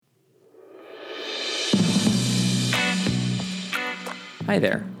Hi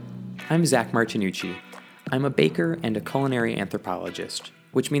there, I'm Zach Martinucci. I'm a baker and a culinary anthropologist,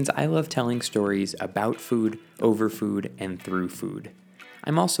 which means I love telling stories about food, over food, and through food.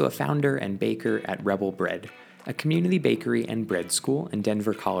 I'm also a founder and baker at Rebel Bread, a community bakery and bread school in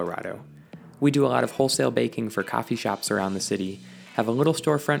Denver, Colorado. We do a lot of wholesale baking for coffee shops around the city, have a little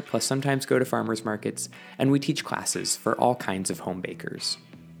storefront plus sometimes go to farmers markets, and we teach classes for all kinds of home bakers.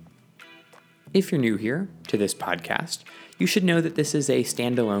 If you're new here to this podcast, you should know that this is a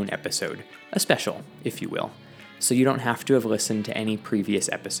standalone episode, a special, if you will, so you don't have to have listened to any previous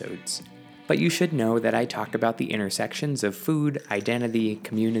episodes. But you should know that I talk about the intersections of food, identity,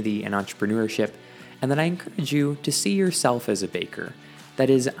 community, and entrepreneurship, and that I encourage you to see yourself as a baker.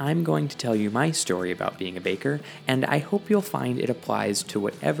 That is, I'm going to tell you my story about being a baker, and I hope you'll find it applies to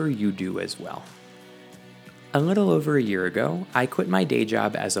whatever you do as well. A little over a year ago, I quit my day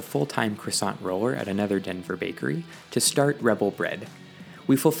job as a full-time croissant roller at another Denver bakery to start Rebel Bread.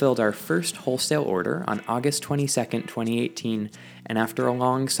 We fulfilled our first wholesale order on August 22nd, 2018, and after a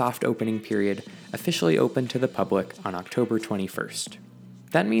long soft opening period, officially opened to the public on October 21st.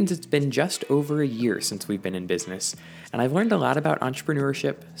 That means it's been just over a year since we've been in business, and I've learned a lot about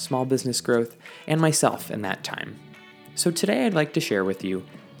entrepreneurship, small business growth, and myself in that time. So today I'd like to share with you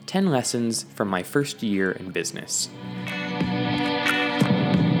 10 lessons from my first year in business.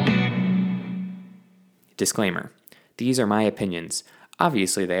 Disclaimer: these are my opinions.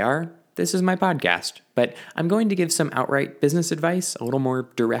 Obviously they are. This is my podcast, but I'm going to give some outright business advice, a little more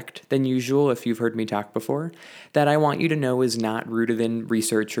direct than usual if you've heard me talk before, that I want you to know is not rooted in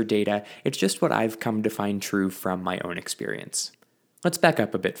research or data. It's just what I've come to find true from my own experience. Let's back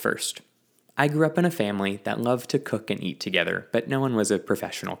up a bit first. I grew up in a family that loved to cook and eat together, but no one was a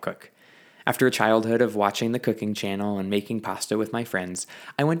professional cook. After a childhood of watching the cooking channel and making pasta with my friends,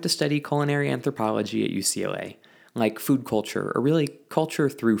 I went to study culinary anthropology at UCLA, like food culture, or really culture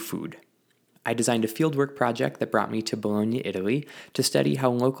through food. I designed a fieldwork project that brought me to Bologna, Italy, to study how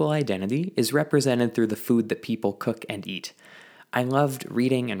local identity is represented through the food that people cook and eat. I loved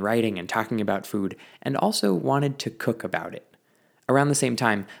reading and writing and talking about food, and also wanted to cook about it. Around the same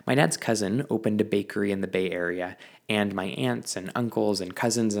time, my dad's cousin opened a bakery in the Bay Area, and my aunts and uncles and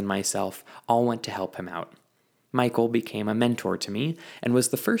cousins and myself all went to help him out. Michael became a mentor to me and was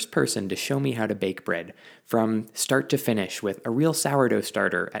the first person to show me how to bake bread, from start to finish with a real sourdough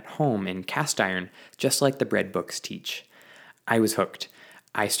starter at home in cast iron, just like the bread books teach. I was hooked.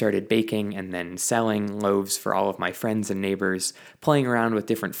 I started baking and then selling loaves for all of my friends and neighbors, playing around with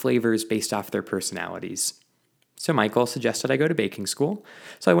different flavors based off their personalities. So Michael suggested I go to baking school,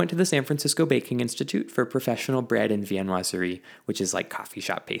 so I went to the San Francisco Baking Institute for Professional Bread and Viennoiserie, which is like coffee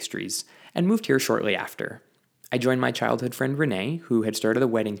shop pastries, and moved here shortly after. I joined my childhood friend Renee, who had started a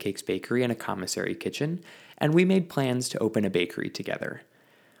wedding cakes bakery and a commissary kitchen, and we made plans to open a bakery together.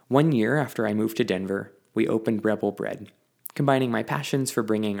 1 year after I moved to Denver, we opened Rebel Bread, combining my passions for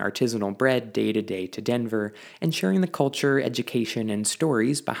bringing artisanal bread day to day to Denver and sharing the culture, education, and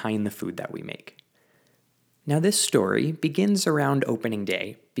stories behind the food that we make. Now this story begins around opening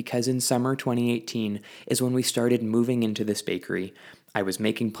day, because in summer 2018 is when we started moving into this bakery. I was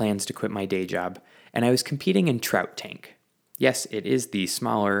making plans to quit my day job, and I was competing in Trout Tank. Yes, it is the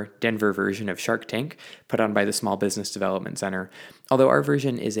smaller Denver version of Shark Tank, put on by the Small Business Development Center, although our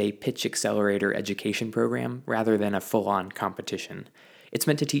version is a pitch accelerator education program rather than a full-on competition. It's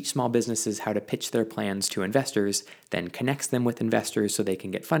meant to teach small businesses how to pitch their plans to investors, then connects them with investors so they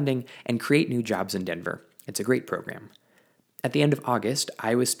can get funding and create new jobs in Denver. It's a great program. At the end of August,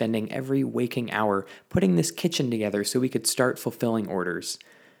 I was spending every waking hour putting this kitchen together so we could start fulfilling orders.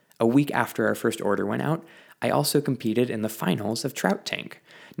 A week after our first order went out, I also competed in the finals of Trout Tank.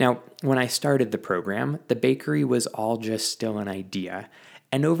 Now, when I started the program, the bakery was all just still an idea,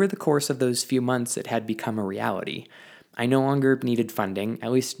 and over the course of those few months, it had become a reality. I no longer needed funding,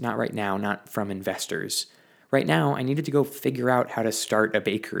 at least not right now, not from investors. Right now, I needed to go figure out how to start a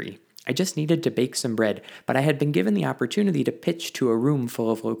bakery. I just needed to bake some bread, but I had been given the opportunity to pitch to a room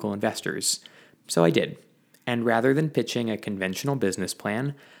full of local investors. So I did. And rather than pitching a conventional business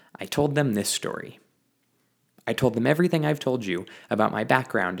plan, I told them this story. I told them everything I've told you about my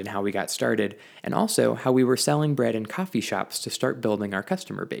background and how we got started, and also how we were selling bread in coffee shops to start building our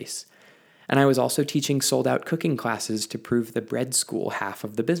customer base. And I was also teaching sold-out cooking classes to prove the bread school half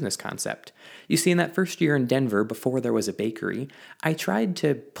of the business concept. You see, in that first year in Denver, before there was a bakery, I tried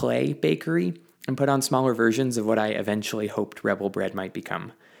to play bakery and put on smaller versions of what I eventually hoped Rebel Bread might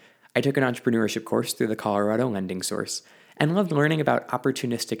become. I took an entrepreneurship course through the Colorado Lending Source and loved learning about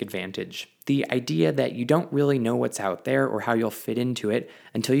opportunistic advantage, the idea that you don't really know what's out there or how you'll fit into it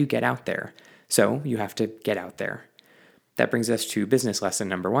until you get out there. So you have to get out there. That brings us to business lesson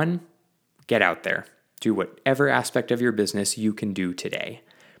number 1. Get out there. Do whatever aspect of your business you can do today.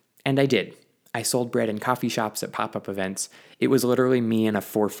 And I did. I sold bread in coffee shops at pop-up events. It was literally me and a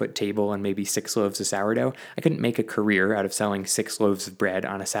 4-foot table and maybe 6 loaves of sourdough. I couldn't make a career out of selling 6 loaves of bread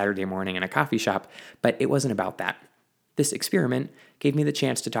on a Saturday morning in a coffee shop, but it wasn't about that. This experiment gave me the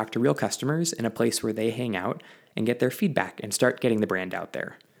chance to talk to real customers in a place where they hang out and get their feedback and start getting the brand out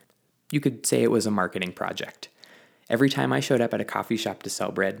there. You could say it was a marketing project. Every time I showed up at a coffee shop to sell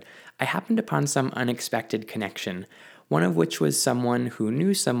bread, I happened upon some unexpected connection, one of which was someone who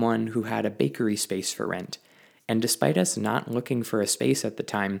knew someone who had a bakery space for rent. And despite us not looking for a space at the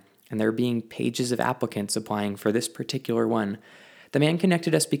time, and there being pages of applicants applying for this particular one, the man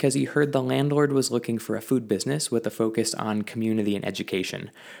connected us because he heard the landlord was looking for a food business with a focus on community and education.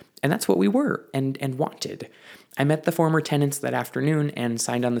 And that's what we were and wanted. I met the former tenants that afternoon and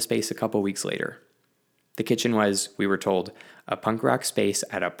signed on the space a couple weeks later. The kitchen was, we were told, a punk rock space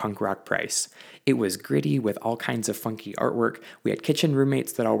at a punk rock price. It was gritty with all kinds of funky artwork. We had kitchen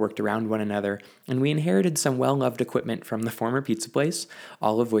roommates that all worked around one another, and we inherited some well-loved equipment from the former pizza place,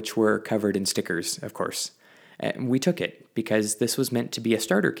 all of which were covered in stickers, of course. We took it because this was meant to be a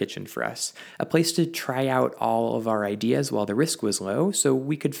starter kitchen for us, a place to try out all of our ideas while the risk was low so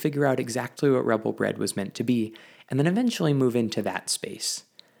we could figure out exactly what Rebel Bread was meant to be, and then eventually move into that space.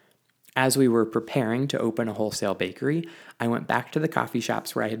 As we were preparing to open a wholesale bakery, I went back to the coffee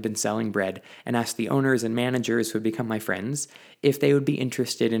shops where I had been selling bread and asked the owners and managers who had become my friends if they would be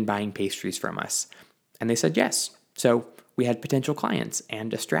interested in buying pastries from us. And they said yes. So we had potential clients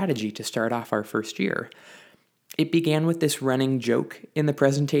and a strategy to start off our first year. It began with this running joke in the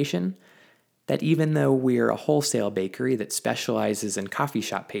presentation that even though we're a wholesale bakery that specializes in coffee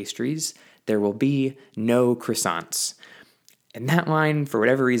shop pastries, there will be no croissants. And that line, for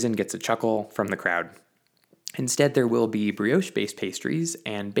whatever reason, gets a chuckle from the crowd. Instead, there will be brioche-based pastries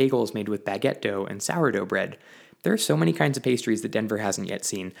and bagels made with baguette dough and sourdough bread. There are so many kinds of pastries that Denver hasn't yet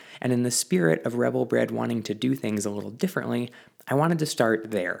seen, and in the spirit of Rebel Bread wanting to do things a little differently, I wanted to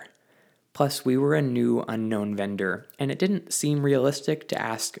start there. Plus, we were a new, unknown vendor, and it didn't seem realistic to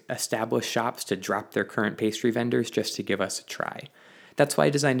ask established shops to drop their current pastry vendors just to give us a try. That's why I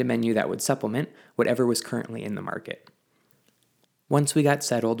designed a menu that would supplement whatever was currently in the market. Once we got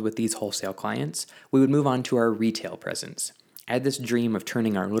settled with these wholesale clients, we would move on to our retail presence. I had this dream of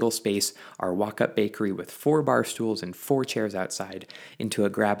turning our little space, our walk-up bakery with 4 bar stools and 4 chairs outside, into a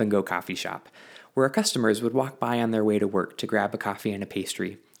grab-and-go coffee shop, where our customers would walk by on their way to work to grab a coffee and a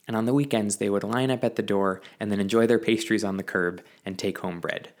pastry, and on the weekends they would line up at the door and then enjoy their pastries on the curb and take home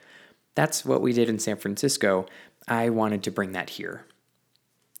bread. That's what we did in San Francisco. I wanted to bring that here.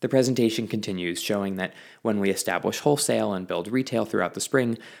 The presentation continues, showing that when we establish wholesale and build retail throughout the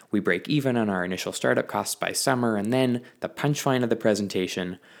spring, we break even on our initial startup costs by summer, and then, the punchline of the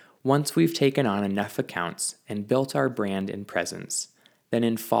presentation, once we've taken on enough accounts and built our brand and presence, then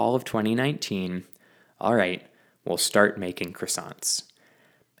in fall of 2019, all right, we'll start making croissants.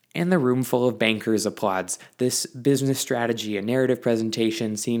 And the room full of bankers applauds. This business strategy and narrative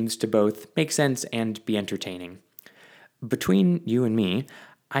presentation seems to both make sense and be entertaining. Between you and me,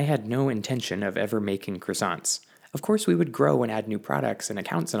 I had no intention of ever making croissants. Of course, we would grow and add new products and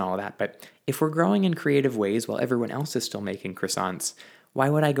accounts and all of that, but if we're growing in creative ways while everyone else is still making croissants, why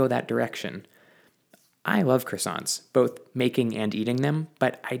would I go that direction? I love croissants, both making and eating them,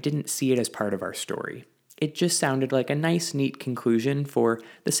 but I didn't see it as part of our story. It just sounded like a nice, neat conclusion for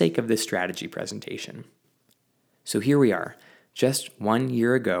the sake of this strategy presentation. So here we are, just 1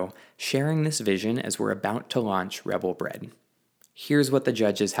 year ago, sharing this vision as we're about to launch Rebel Bread. Here's what the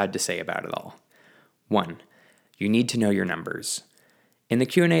judges had to say about it all. 1. You need to know your numbers. In the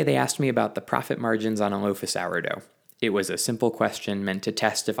Q&A, they asked me about the profit margins on a loaf of sourdough. It was a simple question meant to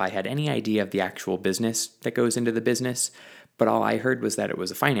test if I had any idea of the actual business that goes into the business, but all I heard was that it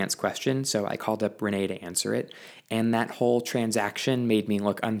was a finance question, so I called up Renee to answer it, and that whole transaction made me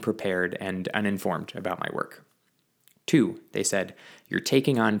look unprepared and uninformed about my work. 2, they said, you're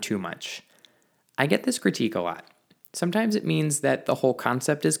taking on too much. I get this critique a lot. Sometimes it means that the whole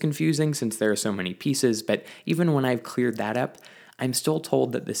concept is confusing since there are so many pieces, but even when I've cleared that up, I'm still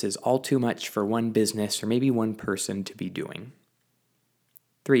told that this is all too much for one business or maybe one person to be doing.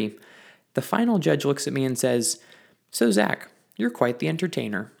 3, the final judge looks at me and says, so Zach, you're quite the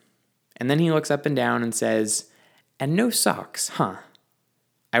entertainer. And then he looks up and down and says, and no socks, huh?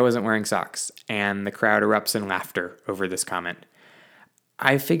 I wasn't wearing socks, and the crowd erupts in laughter over this comment.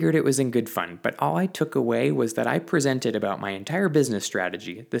 I figured it was in good fun, but all I took away was that I presented about my entire business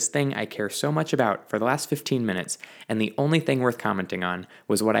strategy, this thing I care so much about, for the last 15 minutes, and the only thing worth commenting on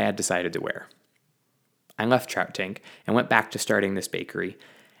was what I had decided to wear. I left Trout Tank and went back to starting this bakery.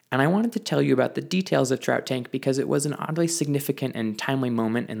 And I wanted to tell you about the details of Trout Tank because it was an oddly significant and timely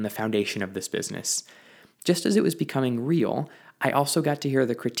moment in the foundation of this business. Just as it was becoming real, I also got to hear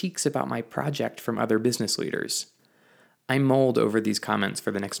the critiques about my project from other business leaders. I mulled over these comments for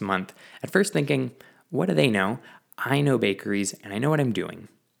the next month, at first thinking, what do they know? I know bakeries and I know what I'm doing.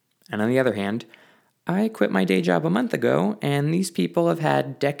 And on the other hand, I quit my day job a month ago, and these people have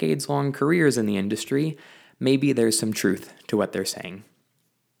had decades-long careers in the industry. Maybe there's some truth to what they're saying.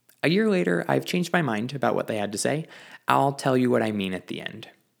 A year later, I've changed my mind about what they had to say. I'll tell you what I mean at the end.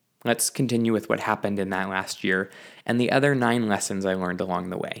 Let's continue with what happened in that last year and the other 9 lessons I learned along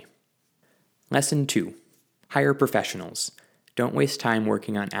the way. Lesson 2. Hire professionals. Don't waste time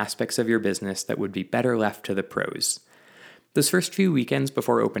working on aspects of your business that would be better left to the pros. Those first few weekends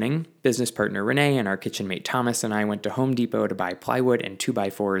before opening, business partner Renee and our kitchen mate Thomas and I went to Home Depot to buy plywood and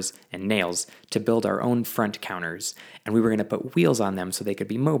 2x4s and nails to build our own front counters. And we were going to put wheels on them so they could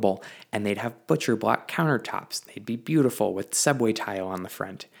be mobile, and they'd have butcher block countertops. They'd be beautiful with subway tile on the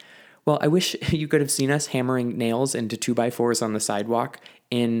front. Well, I wish you could have seen us hammering nails into 2x4s on the sidewalk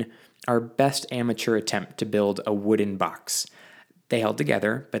in our best amateur attempt to build a wooden box. They held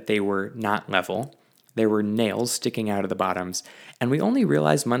together, but they were not level. There were nails sticking out of the bottoms, and we only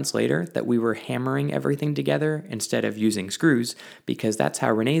realized months later that we were hammering everything together instead of using screws, because that's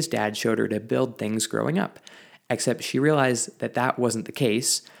how Renee's dad showed her to build things growing up. Except she realized that that wasn't the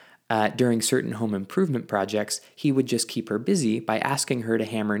case. During certain home improvement projects, he would just keep her busy by asking her to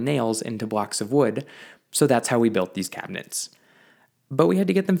hammer nails into blocks of wood, so that's how we built these cabinets. But we had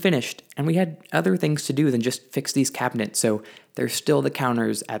to get them finished, and we had other things to do than just fix these cabinets, so they're still the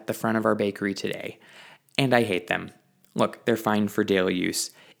counters at the front of our bakery today. And I hate them. Look, they're fine for daily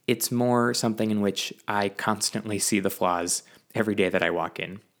use. It's more something in which I constantly see the flaws every day that I walk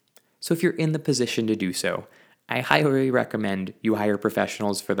in. So if you're in the position to do so, I highly recommend you hire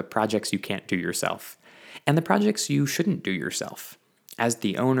professionals for the projects you can't do yourself, and the projects you shouldn't do yourself. As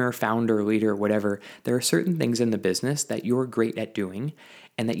the owner, founder, leader, whatever, there are certain things in the business that you're great at doing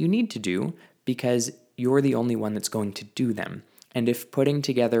and that you need to do because you're the only one that's going to do them. And if putting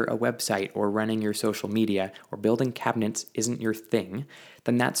together a website or running your social media or building cabinets isn't your thing,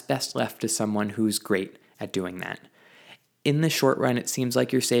 then that's best left to someone who's great at doing that. In the short run, it seems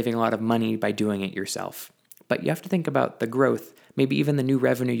like you're saving a lot of money by doing it yourself. But you have to think about the growth, maybe even the new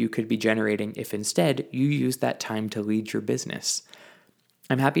revenue you could be generating if instead you use that time to lead your business.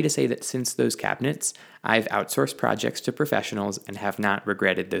 I'm happy to say that since those cabinets, I've outsourced projects to professionals and have not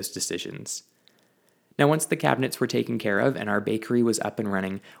regretted those decisions. Now, once the cabinets were taken care of and our bakery was up and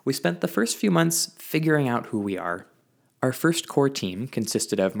running, we spent the first few months figuring out who we are. Our first core team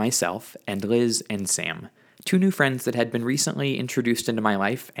consisted of myself and Liz and Sam, 2 new friends that had been recently introduced into my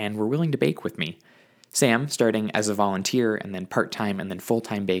life and were willing to bake with me. Sam starting as a volunteer and then part-time and then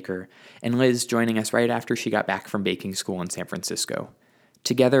full-time baker, and Liz joining us right after she got back from baking school in San Francisco.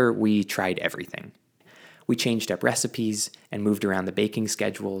 Together, we tried everything. We changed up recipes and moved around the baking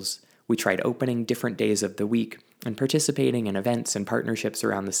schedules. We tried opening different days of the week and participating in events and partnerships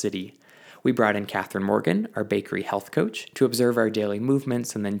around the city. We brought in Catherine Morgan, our bakery health coach, to observe our daily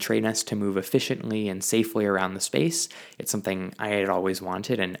movements and then train us to move efficiently and safely around the space. It's something I had always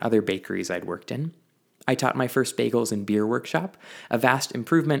wanted in other bakeries I'd worked in. I taught my first bagels and beer workshop, a vast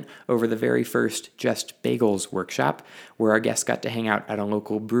improvement over the very first Just Bagels workshop, where our guests got to hang out at a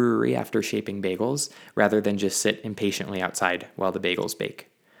local brewery after shaping bagels, rather than just sit impatiently outside while the bagels bake.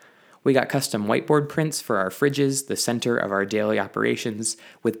 We got custom whiteboard prints for our fridges, the center of our daily operations,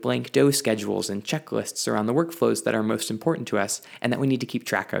 with blank dough schedules and checklists around the workflows that are most important to us and that we need to keep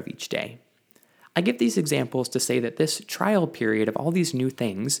track of each day. I give these examples to say that this trial period of all these new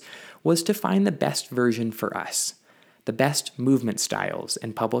things was to find the best version for us, the best movement styles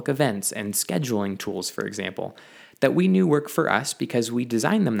and public events and scheduling tools, for example, that we knew work for us because we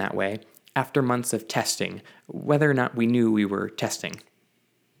designed them that way after months of testing, whether or not we knew we were testing.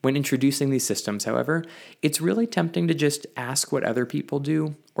 When introducing these systems, however, it's really tempting to just ask what other people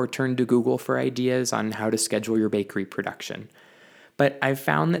do or turn to Google for ideas on how to schedule your bakery production. But I've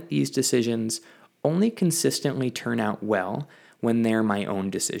found that these decisions only consistently turn out well when they're my own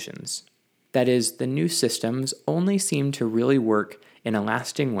decisions. That is, the new systems only seem to really work in a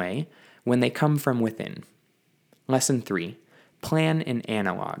lasting way when they come from within. Lesson 3. Plan in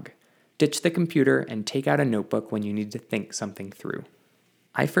analog. Ditch the computer and take out a notebook when you need to think something through.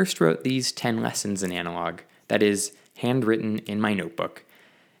 I first wrote these 10 lessons in analog, that is, handwritten in my notebook.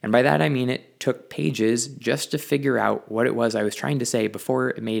 And by that I mean it took pages just to figure out what it was I was trying to say before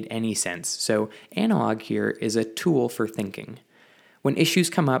it made any sense. So analog here is a tool for thinking. When issues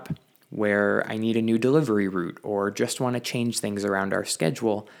come up, where I need a new delivery route or just want to change things around our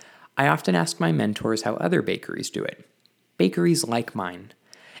schedule, I often ask my mentors how other bakeries do it. Bakeries like mine.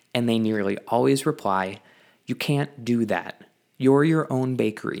 And they nearly always reply, "You can't do that. You're your own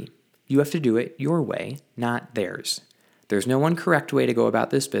bakery. You have to do it your way, not theirs. There's no one correct way to go about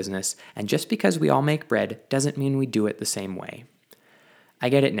this business, and just because we all make bread doesn't mean we do it the same way." I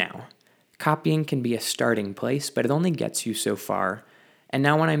get it now. Copying can be a starting place, but it only gets you so far. And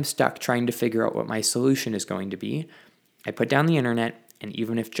now when I'm stuck trying to figure out what my solution is going to be, I put down the internet, and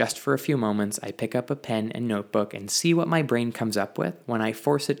even if just for a few moments, I pick up a pen and notebook and see what my brain comes up with when I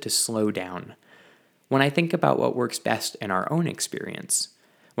force it to slow down. When I think about what works best in our own experience.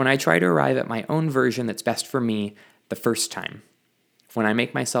 When I try to arrive at my own version that's best for me the first time. When I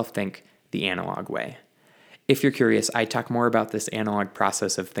make myself think the analog way. If you're curious, I talk more about this analog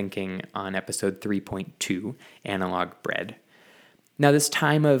process of thinking on episode 3.2, Analog Bread. Now, this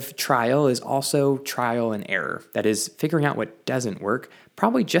time of trial is also trial and error. That is, figuring out what doesn't work,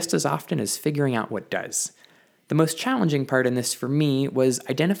 probably just as often as figuring out what does. The most challenging part in this for me was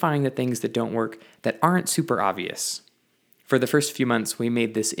identifying the things that don't work that aren't super obvious. For the first few months, we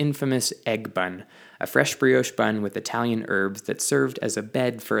made this infamous egg bun, a fresh brioche bun with Italian herbs that served as a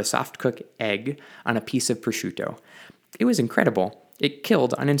bed for a soft-cooked egg on a piece of prosciutto. It was incredible. It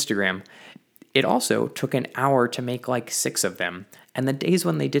killed on Instagram. It also took an hour to make like 6 of them, and the days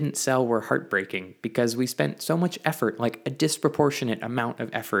when they didn't sell were heartbreaking because we spent so much effort, like a disproportionate amount of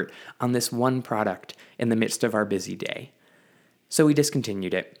effort, on this one product in the midst of our busy day. So we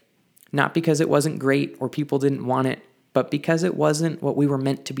discontinued it. Not because it wasn't great or people didn't want it, but because it wasn't what we were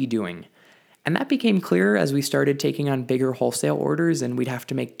meant to be doing. And that became clearer as we started taking on bigger wholesale orders and we'd have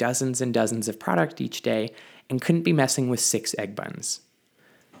to make dozens and dozens of product each day and couldn't be messing with 6 egg buns.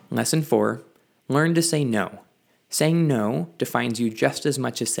 Lesson 4, learn to say no. Saying no defines you just as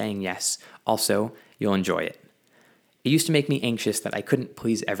much as saying yes. Also, you'll enjoy it. It used to make me anxious that I couldn't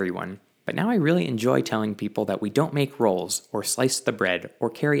please everyone, but now I really enjoy telling people that we don't make rolls or slice the bread or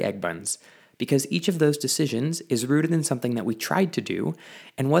carry egg buns, because each of those decisions is rooted in something that we tried to do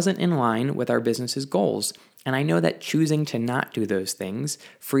and wasn't in line with our business's goals. And I know that choosing to not do those things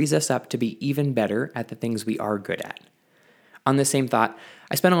frees us up to be even better at the things we are good at. On the same thought,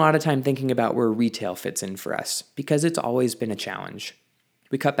 I spent a lot of time thinking about where retail fits in for us, because it's always been a challenge.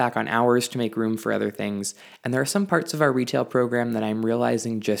 We cut back on hours to make room for other things, and there are some parts of our retail program that I'm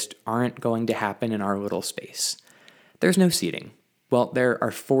realizing just aren't going to happen in our little space. There's no seating. Well, there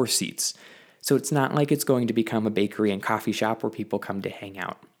are 4 seats. So it's not like it's going to become a bakery and coffee shop where people come to hang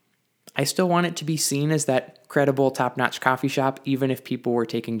out. I still want it to be seen as that credible, top-notch coffee shop, even if people were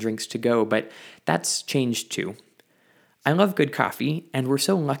taking drinks to go, but that's changed too. I love good coffee, and we're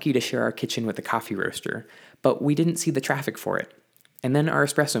so lucky to share our kitchen with a coffee roaster, but we didn't see the traffic for it. And then our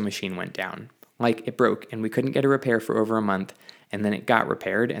espresso machine went down. Like, it broke, and we couldn't get a repair for over a month, and then it got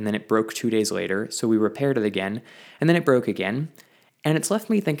repaired, and then it broke 2 days later, so we repaired it again, and then it broke again. And it's left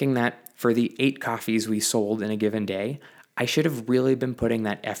me thinking that for the 8 coffees we sold in a given day, I should have really been putting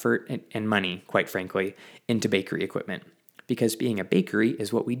that effort and money, quite frankly, into bakery equipment. Because being a bakery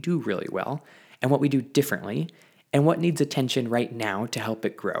is what we do really well, and what we do differently, and what needs attention right now to help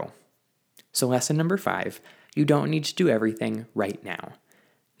it grow. So lesson number 5, you don't need to do everything right now.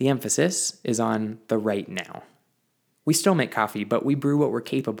 The emphasis is on the right now. We still make coffee, but we brew what we're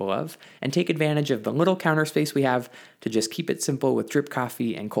capable of and take advantage of the little counter space we have to just keep it simple with drip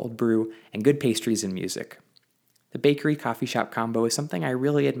coffee and cold brew and good pastries and music. The bakery coffee shop combo is something I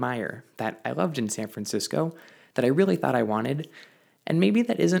really admire, that I loved in San Francisco, that I really thought I wanted, and maybe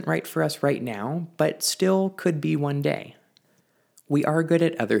that isn't right for us right now, but still could be one day. We are good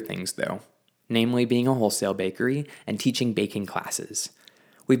at other things though, namely being a wholesale bakery and teaching baking classes.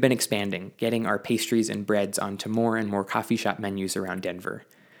 We've been expanding, getting our pastries and breads onto more and more coffee shop menus around Denver.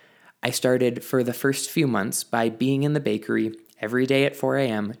 I started for the first few months by being in the bakery every day at 4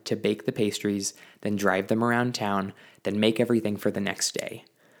 a.m. to bake the pastries, then drive them around town, then make everything for the next day.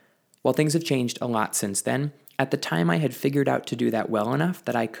 While things have changed a lot since then, at the time I had figured out to do that well enough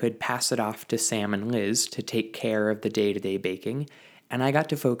that I could pass it off to Sam and Liz to take care of the day-to-day baking, and I got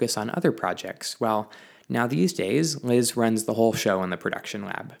to focus on other projects. Well, now these days, Liz runs the whole show in the production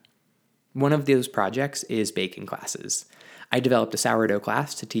lab. One of those projects is baking classes. I developed a sourdough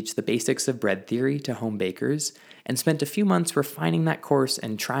class to teach the basics of bread theory to home bakers, and spent a few months refining that course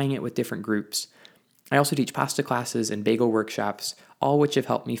and trying it with different groups. I also teach pasta classes and bagel workshops, all which have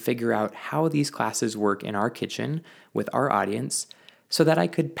helped me figure out how these classes work in our kitchen with our audience so that I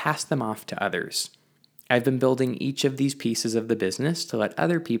could pass them off to others. I've been building each of these pieces of the business to let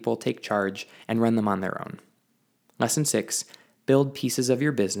other people take charge and run them on their own. Lesson 6, Build pieces of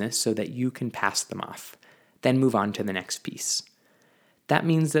your business so that you can pass them off. Then move on to the next piece. That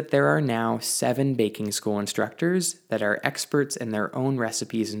means that there are now 7 baking school instructors that are experts in their own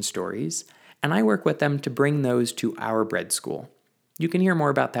recipes and stories, and I work with them to bring those to our bread school. You can hear more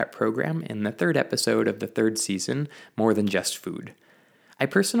about that program in the 3rd episode of the 3rd season, More Than Just Food. I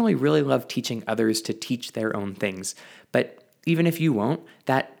personally really love teaching others to teach their own things, but even if you won't,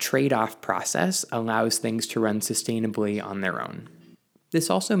 that trade-off process allows things to run sustainably on their own. This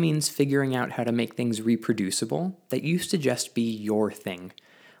also means figuring out how to make things reproducible that used to just be your thing,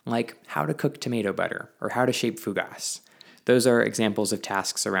 like how to cook tomato butter or how to shape fougasse. Those are examples of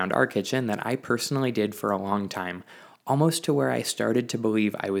tasks around our kitchen that I personally did for a long time, almost to where I started to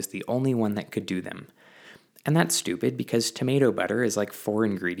believe I was the only one that could do them. And that's stupid because tomato butter is like 4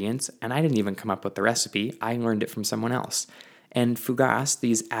 ingredients, and I didn't even come up with the recipe, I learned it from someone else. And fougasse,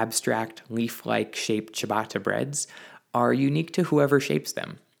 these abstract, leaf-like shaped ciabatta breads, are unique to whoever shapes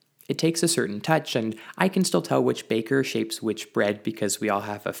them. It takes a certain touch, and I can still tell which baker shapes which bread because we all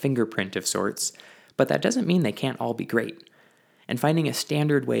have a fingerprint of sorts, but that doesn't mean they can't all be great. And finding a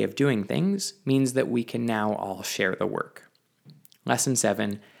standard way of doing things means that we can now all share the work. Lesson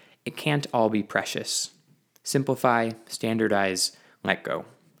 7, it can't all be precious. Simplify, standardize, let go.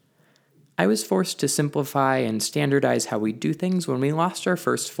 I was forced to simplify and standardize how we do things when we lost our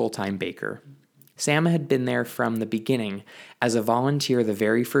first full-time baker. Sam had been there from the beginning as a volunteer the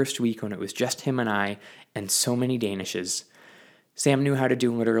very first week when it was just him and I and so many Danishes. Sam knew how to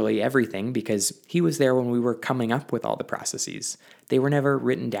do literally everything because he was there when we were coming up with all the processes. They were never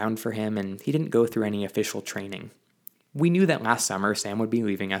written down for him and he didn't go through any official training. We knew that last summer Sam would be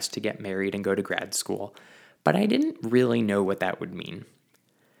leaving us to get married and go to grad school, but I didn't really know what that would mean.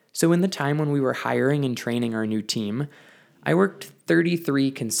 So in the time when we were hiring and training our new team, I worked 33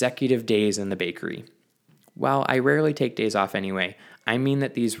 consecutive days in the bakery. While I rarely take days off anyway, I mean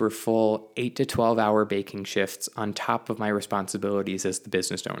that these were full 8 to 12 hour baking shifts on top of my responsibilities as the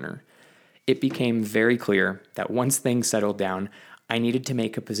business owner. It became very clear that once things settled down, I needed to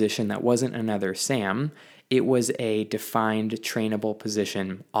make a position that wasn't another Sam, it was a defined, trainable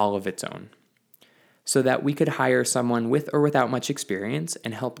position all of its own, so that we could hire someone with or without much experience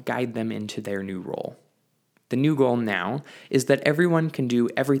and help guide them into their new role. The new goal now is that everyone can do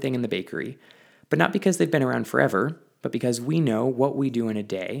everything in the bakery, but not because they've been around forever, but because we know what we do in a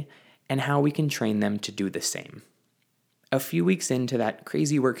day and how we can train them to do the same. A few weeks into that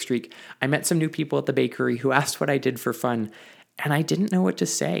crazy work streak, I met some new people at the bakery who asked what I did for fun, and I didn't know what to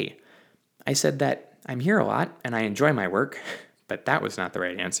say. I said that I'm here a lot and I enjoy my work, but that was not the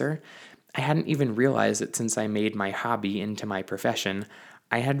right answer. I hadn't even realized that since I made my hobby into my profession,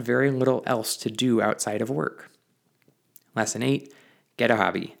 I had very little else to do outside of work. Lesson 8, get a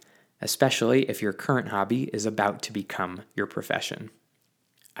hobby, especially if your current hobby is about to become your profession.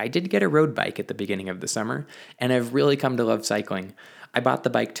 I did get a road bike at the beginning of the summer, and I've really come to love cycling. I bought the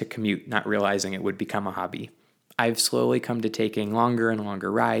bike to commute, not realizing it would become a hobby. I've slowly come to taking longer and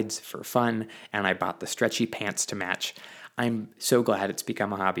longer rides for fun, and I bought the stretchy pants to match. I'm so glad it's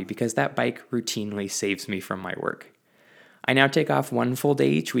become a hobby because that bike routinely saves me from my work. I now take off 1 full day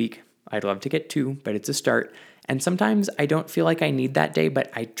each week. I'd love to get 2, but it's a start. And sometimes I don't feel like I need that day,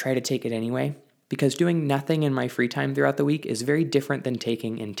 but I try to take it anyway, because doing nothing in my free time throughout the week is very different than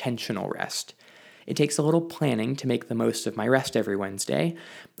taking intentional rest. It takes a little planning to make the most of my rest every Wednesday.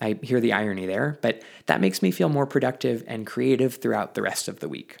 I hear the irony there, but that makes me feel more productive and creative throughout the rest of the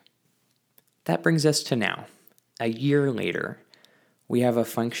week. That brings us to now, a year later. We have a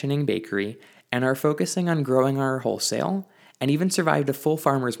functioning bakery and are focusing on growing our wholesale, and even survived a full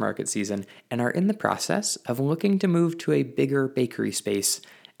farmers market season and are in the process of looking to move to a bigger bakery space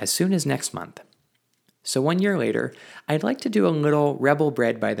as soon as next month. So 1 year later, I'd like to do a little rebel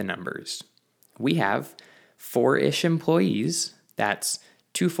bread by the numbers. We have 4-ish employees, that's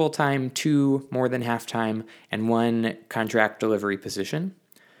 2 full-time, 2 more than half-time, and 1 contract delivery position,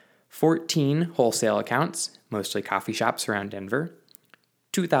 14 wholesale accounts, mostly coffee shops around Denver,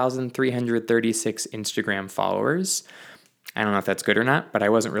 2,336 Instagram followers. I don't know if that's good or not, but I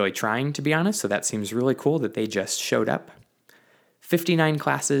wasn't really trying, to be honest, so that seems really cool that they just showed up. 59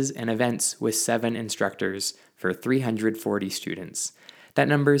 classes and events with 7 instructors for 340 students. That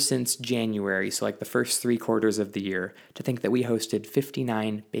number's since January, so like the first 3 quarters of the year, to think that we hosted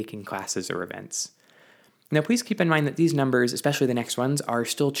 59 baking classes or events. Now, please keep in mind that these numbers, especially the next ones, are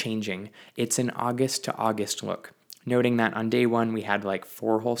still changing. It's an August to August look. Noting that on day 1, we had like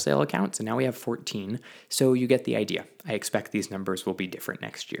 4 wholesale accounts, and now we have 14, so you get the idea. I expect these numbers will be different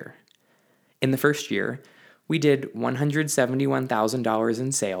next year. In the first year, we did $171,000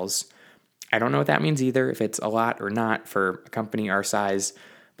 in sales. I don't know what that means either, if it's a lot or not for a company our size.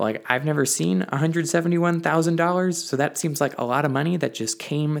 But I've never seen $171,000, so that seems like a lot of money that just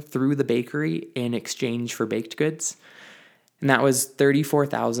came through the bakery in exchange for baked goods. And that was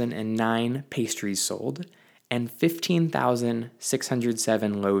 34,009 pastries sold and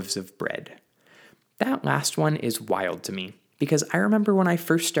 15,607 loaves of bread. That last one is wild to me because I remember when I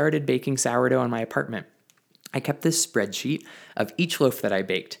first started baking sourdough in my apartment. I kept this spreadsheet of each loaf that I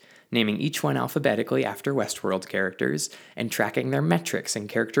baked, naming each one alphabetically after Westworld characters and tracking their metrics and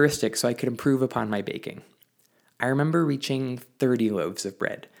characteristics so I could improve upon my baking. I remember reaching 30 loaves of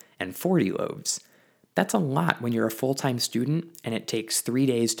bread and 40 loaves. That's a lot when you're a full-time student and it takes 3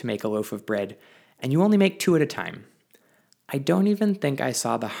 days to make a loaf of bread and you only make 2 at a time. I don't even think I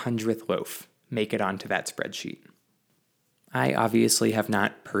saw the 100th loaf make it onto that spreadsheet. I obviously have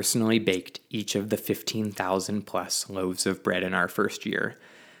not personally baked each of the 15,000 plus loaves of bread in our first year,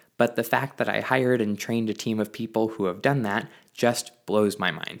 but the fact that I hired and trained a team of people who have done that just blows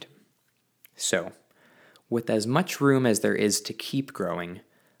my mind. So, with as much room as there is to keep growing,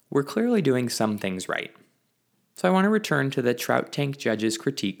 we're clearly doing some things right. So I want to return to the Trout Tank Judges'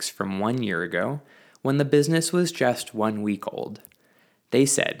 critiques from 1 year ago when the business was just 1 week old. They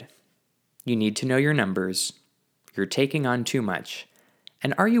said, "You need to know your numbers, you're taking on too much,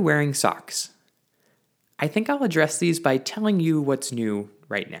 and are you wearing socks?" I think I'll address these by telling you what's new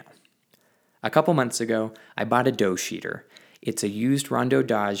right now. A couple months ago, I bought a dough sheeter. It's a used Rondo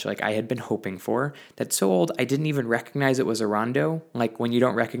Dodge like I had been hoping for, that's so old I didn't even recognize it was a Rondo, like when you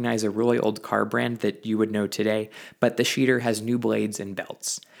don't recognize a really old car brand that you would know today, but the sheeter has new blades and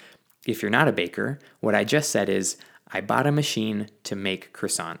belts. If you're not a baker, what I just said is, I bought a machine to make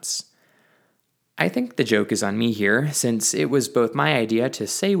croissants. I think the joke is on me here, since it was both my idea to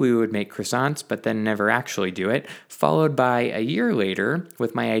say we would make croissants but then never actually do it, followed by a year later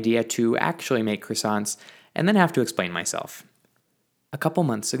with my idea to actually make croissants and then have to explain myself. A couple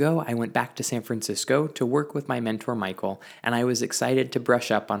months ago, I went back to San Francisco to work with my mentor Michael, and I was excited to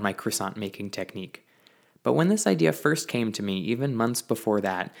brush up on my croissant making technique. But when this idea first came to me, even months before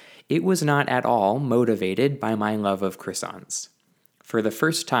that, it was not at all motivated by my love of croissants. For the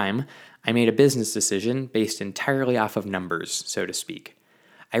first time, I made a business decision based entirely off of numbers, so to speak.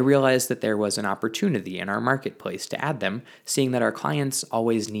 I realized that there was an opportunity in our marketplace to add them, seeing that our clients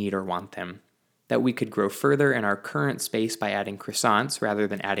always need or want them. That we could grow further in our current space by adding croissants rather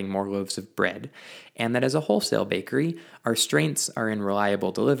than adding more loaves of bread, and that as a wholesale bakery, our strengths are in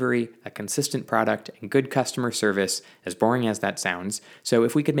reliable delivery, a consistent product, and good customer service, as boring as that sounds, so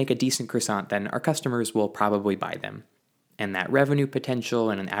if we could make a decent croissant, then our customers will probably buy them. And that revenue potential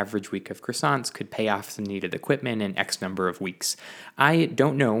in an average week of croissants could pay off the needed equipment in X number of weeks. I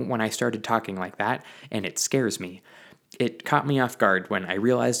don't know when I started talking like that, and it scares me. It caught me off guard when I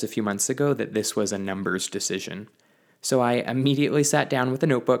realized a few months ago that this was a numbers decision. So I immediately sat down with a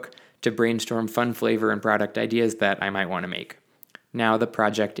notebook to brainstorm fun flavor and product ideas that I might want to make. Now the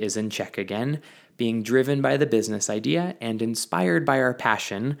project is in check again, being driven by the business idea and inspired by our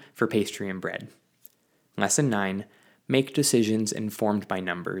passion for pastry and bread. Lesson 9. Make decisions informed by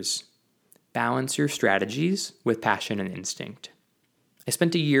numbers. Balance your strategies with passion and instinct. I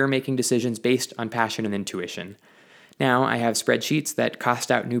spent a year making decisions based on passion and intuition. Now I have spreadsheets that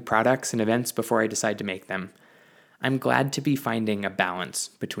cost out new products and events before I decide to make them. I'm glad to be finding a balance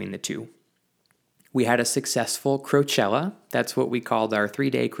between the two. We had a successful Crochella, that's what we called our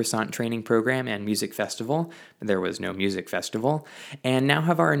 3-day croissant training program and music festival. There was no music festival. And now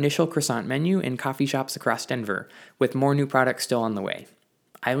have our initial croissant menu in coffee shops across Denver, with more new products still on the way.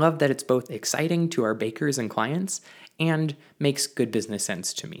 I love that it's both exciting to our bakers and clients and makes good business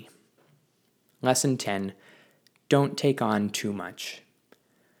sense to me. Lesson 10. Don't take on too much.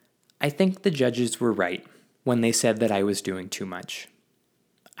 I think the judges were right when they said that I was doing too much.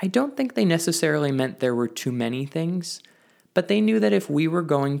 I don't think they necessarily meant there were too many things, but they knew that if we were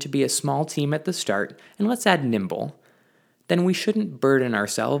going to be a small team at the start, and let's add nimble, then we shouldn't burden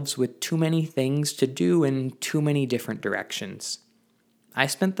ourselves with too many things to do in too many different directions. I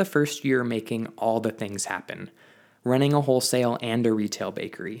spent the first year making all the things happen, running a wholesale and a retail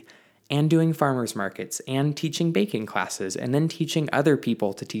bakery, and doing farmers markets, and teaching baking classes, and then teaching other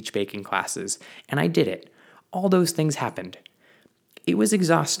people to teach baking classes, and I did it. All those things happened. It was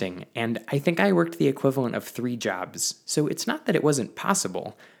exhausting, and I think I worked the equivalent of 3 jobs, so it's not that it wasn't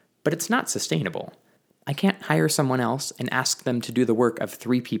possible, but it's not sustainable. I can't hire someone else and ask them to do the work of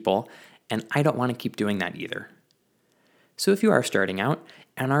 3 people, and I don't want to keep doing that either. So if you are starting out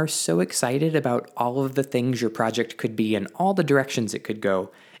and are so excited about all of the things your project could be and all the directions it could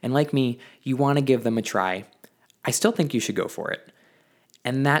go, and like me, you want to give them a try, I still think you should go for it.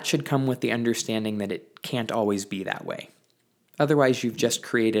 And that should come with the understanding that it can't always be that way. Otherwise, you've just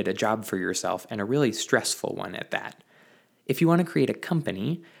created a job for yourself, and a really stressful one at that. If you want to create a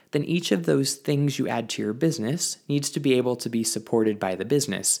company, then each of those things you add to your business needs to be able to be supported by the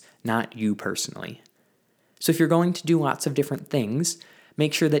business, not you personally. So if you're going to do lots of different things,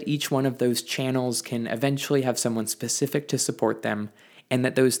 make sure that each one of those channels can eventually have someone specific to support them, and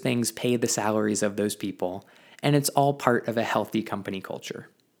that those things pay the salaries of those people, and it's all part of a healthy company culture.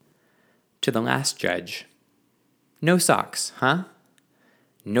 To the last judge, no socks, huh?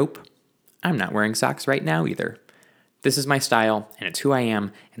 Nope, I'm not wearing socks right now either. This is my style, and it's who I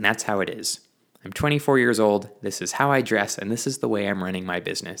am, and that's how it is. I'm 24 years old, this is how I dress, and this is the way I'm running my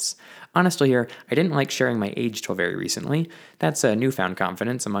business. Honestly here, I didn't like sharing my age till very recently. That's a newfound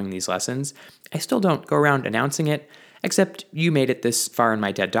confidence among these lessons. I still don't go around announcing it, except you made it this far in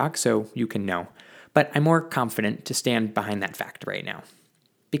my TED Talk, so you can know. But I'm more confident to stand behind that fact right now.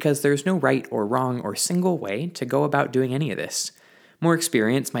 Because there's no right or wrong or single way to go about doing any of this. More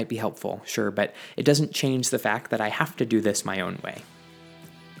experience might be helpful, sure, but it doesn't change the fact that I have to do this my own way.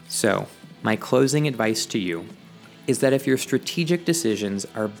 So, my closing advice to you is that if your strategic decisions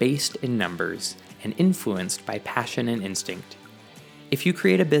are based in numbers and influenced by passion and instinct, if you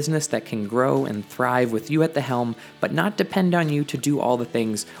create a business that can grow and thrive with you at the helm, but not depend on you to do all the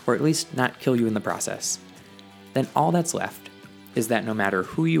things, or at least not kill you in the process, then all that's left is that no matter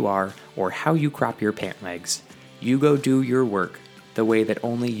who you are or how you crop your pant legs, you go do your work the way that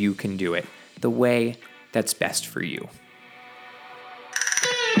only you can do it, the way that's best for you.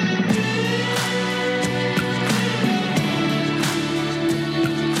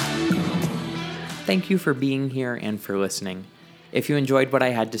 Thank you for being here and for listening. If you enjoyed what I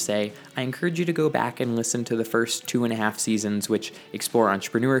had to say, I encourage you to go back and listen to the first 2.5 seasons, which explore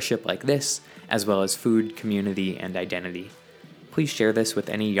entrepreneurship like this, as well as food, community, and identity. Please share this with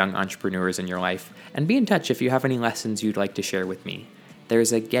any young entrepreneurs in your life, and be in touch if you have any lessons you'd like to share with me.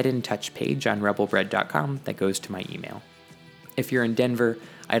 There's a Get in Touch page on rebelbread.com that goes to my email. If you're in Denver,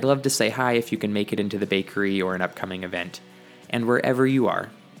 I'd love to say hi if you can make it into the bakery or an upcoming event. And wherever you are,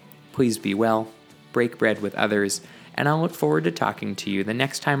 please be well, break bread with others, and I'll look forward to talking to you the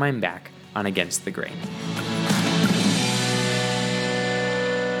next time I'm back on Against the Grain.